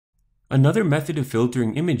Another method of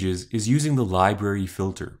filtering images is using the library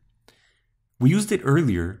filter. We used it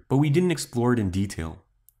earlier, but we didn't explore it in detail.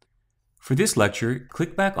 For this lecture,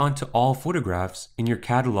 click back onto all photographs in your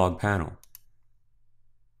catalog panel.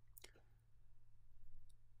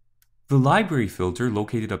 The library filter,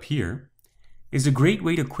 located up here, is a great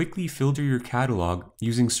way to quickly filter your catalog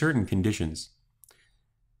using certain conditions.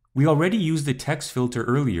 We already used the text filter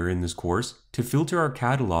earlier in this course to filter our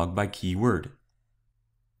catalog by keyword.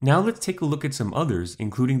 Now let's take a look at some others,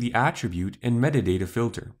 including the attribute and metadata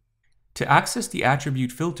filter. To access the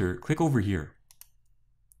attribute filter, click over here.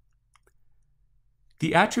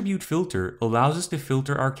 The attribute filter allows us to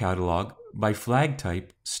filter our catalog by flag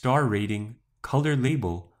type, star rating, color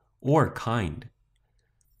label, or kind.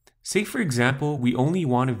 Say for example, we only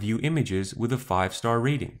want to view images with a 5-star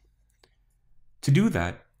rating. To do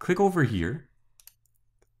that, click over here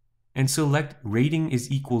and select Rating is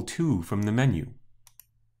equal to from the menu,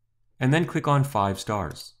 and then click on 5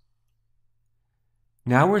 stars.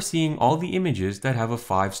 Now we're seeing all the images that have a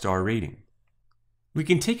 5-star rating. We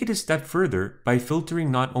can take it a step further by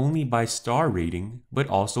filtering not only by star rating, but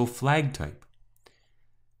also flag type.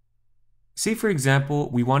 Say for example,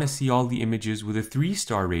 we want to see all the images with a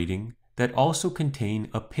 3-star rating that also contain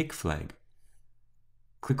a pick flag.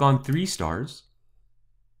 Click on 3 stars,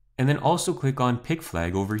 and then also click on pick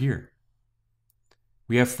flag over here.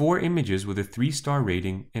 We have 4 images with a 3-star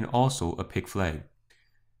rating and also a pick flag.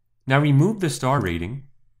 Now remove the star rating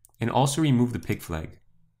and also remove the pick flag.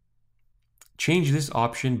 Change this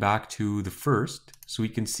option back to the first so we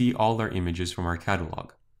can see all our images from our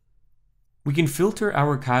catalog. We can filter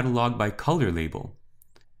our catalog by color label.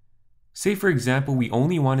 Say for example, we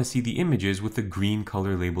only want to see the images with the green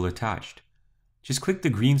color label attached. Just click the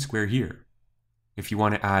green square here. If you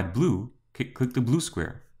want to add blue, click the blue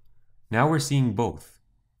square. Now we're seeing both.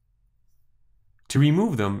 To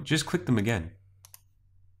remove them, just click them again.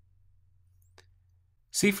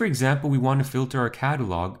 Say for example, we want to filter our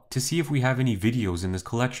catalog to see if we have any videos in this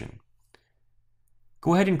collection.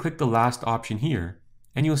 Go ahead and click the last option here,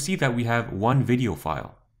 and you'll see that we have 1 video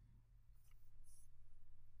file.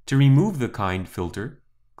 To remove the kind filter,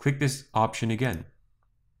 click this option again.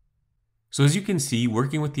 So as you can see,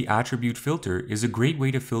 working with the attribute filter is a great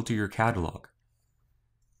way to filter your catalog.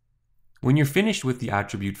 When you're finished with the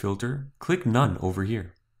attribute filter, click None over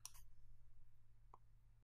here.